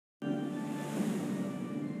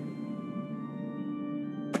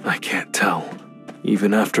I can't tell,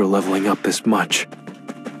 even after leveling up this much.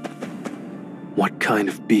 What kind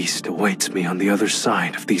of beast awaits me on the other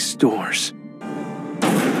side of these doors?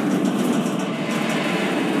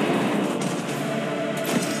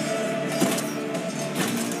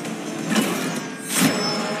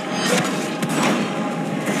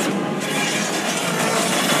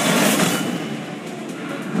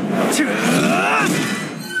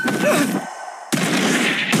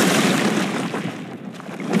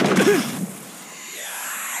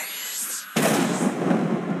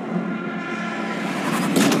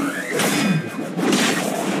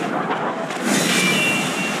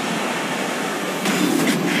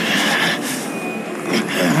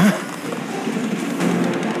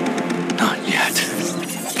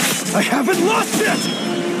 I haven't lost it!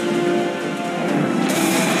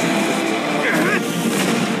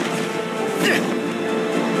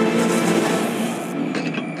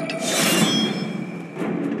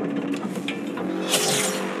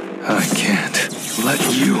 I can't let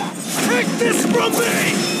you... Take this from me!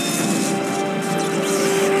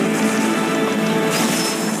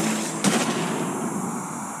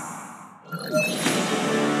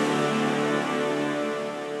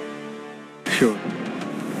 Sure.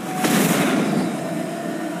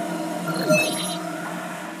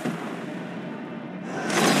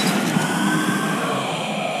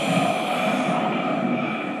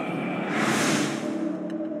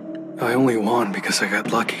 I only won because I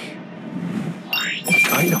got lucky.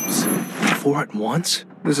 Items? 4 at once?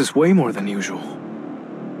 This is way more than usual.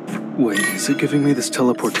 Wait, is it giving me this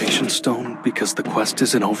teleportation stone because the quest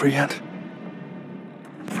isn't over yet?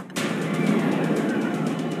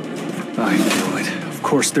 I knew it. Of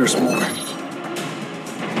course there's more.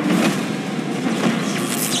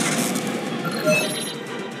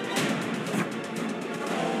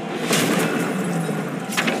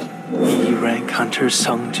 E-rank hunter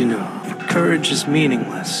Sung Jinu. Courage is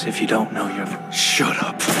meaningless if you don't know your... Shut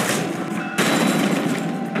up.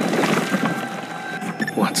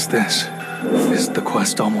 What's this? Is the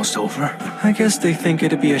quest almost over? I guess they think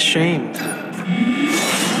it'd be a shame to...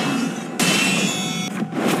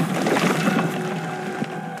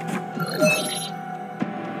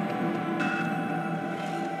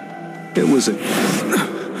 It was a...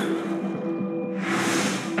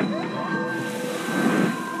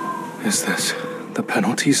 Is this the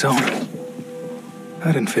penalty zone?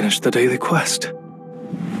 I didn't finish the daily quest.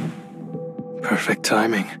 Perfect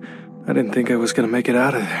timing. I didn't think I was gonna make it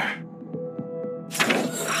out of there.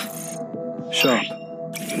 Shop.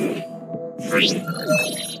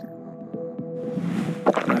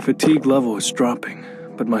 My fatigue level is dropping,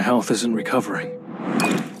 but my health isn't recovering.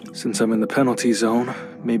 Since I'm in the penalty zone,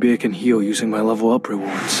 maybe I can heal using my level up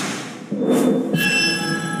rewards.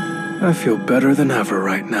 I feel better than ever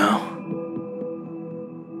right now.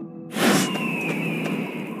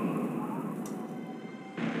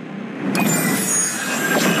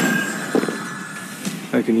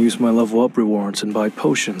 I can use my level up rewards and buy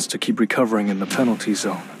potions to keep recovering in the penalty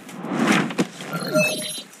zone.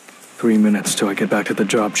 3 minutes till I get back to the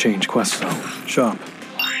job change quest zone. Shop.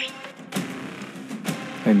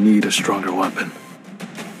 I need a stronger weapon.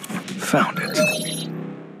 Found it.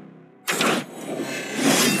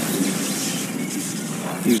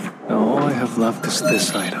 All I have left is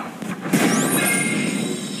this item.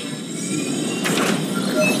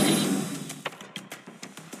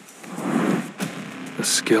 A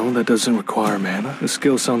skill that doesn't require mana? The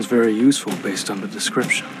skill sounds very useful based on the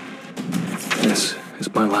description. This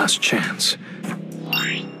is my last chance.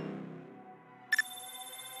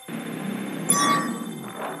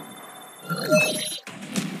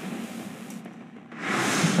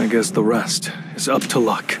 I guess the rest is up to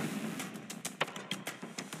luck.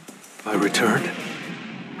 I returned.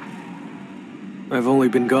 I've only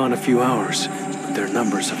been gone a few hours, but their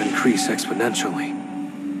numbers have increased exponentially.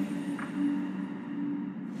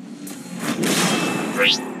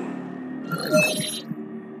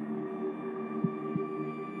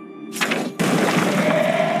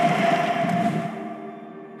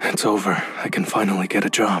 It's over. I can finally get a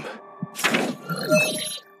job.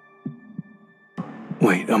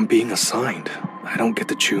 Wait, I'm being assigned. I don't get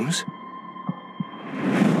to choose?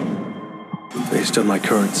 Based on my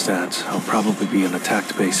current stats, I'll probably be an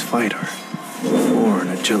attack-based fighter. Or an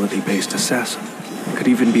agility-based assassin. I could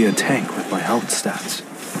even be a tank with my health stats.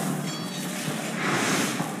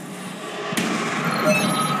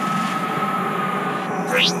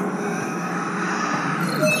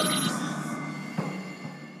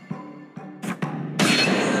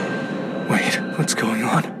 Wait, what's going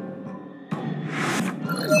on?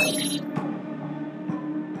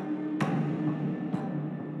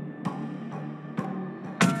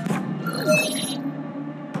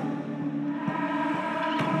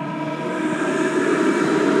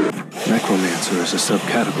 Necromancer is a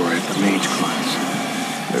subcategory of the mage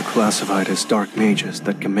class. They're classified as dark mages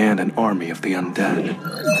that command an army of the undead.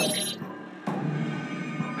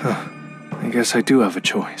 Huh. I guess I do have a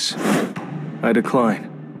choice. I decline.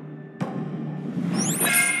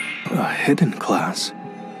 A hidden class?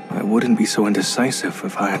 I wouldn't be so indecisive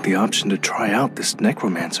if I had the option to try out this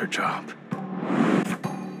necromancer job.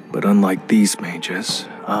 But unlike these mages,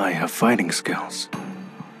 I have fighting skills.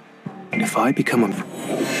 If I become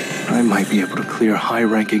I might be able to clear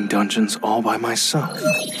high-ranking dungeons all by myself.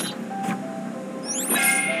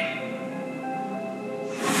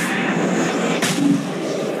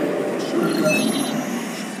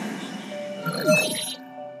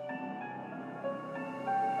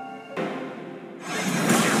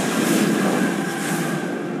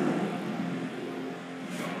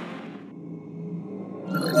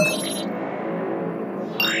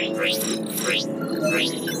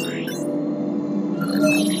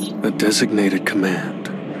 A designated command.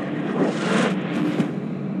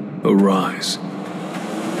 Arise.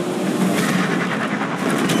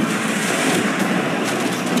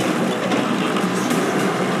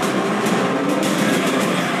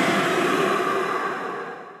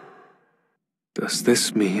 Does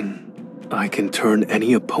this mean I can turn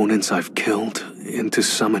any opponents I've killed into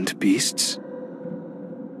summoned beasts?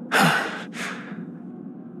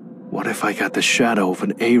 What if I got the shadow of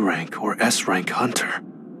an A-rank or S-rank hunter?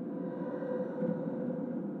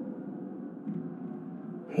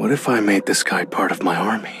 What if I made this guy part of my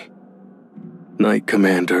army? Knight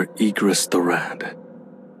Commander IGRIS the Rad.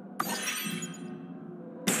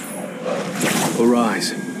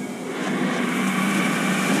 Arise.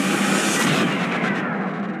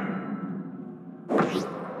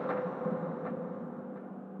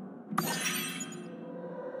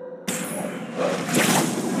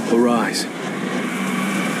 Arise.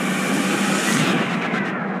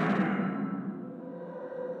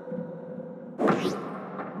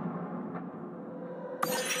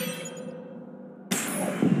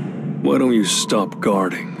 Why don't you stop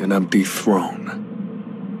guarding an empty throne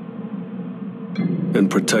and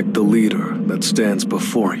protect the leader that stands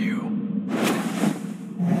before you?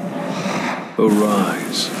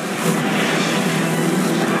 Arise.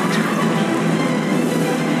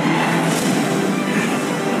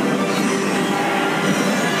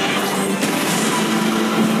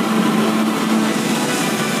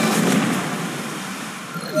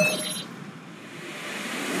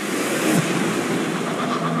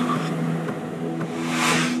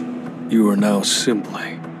 You are now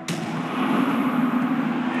simply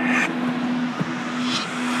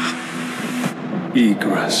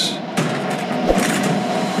IGRIS.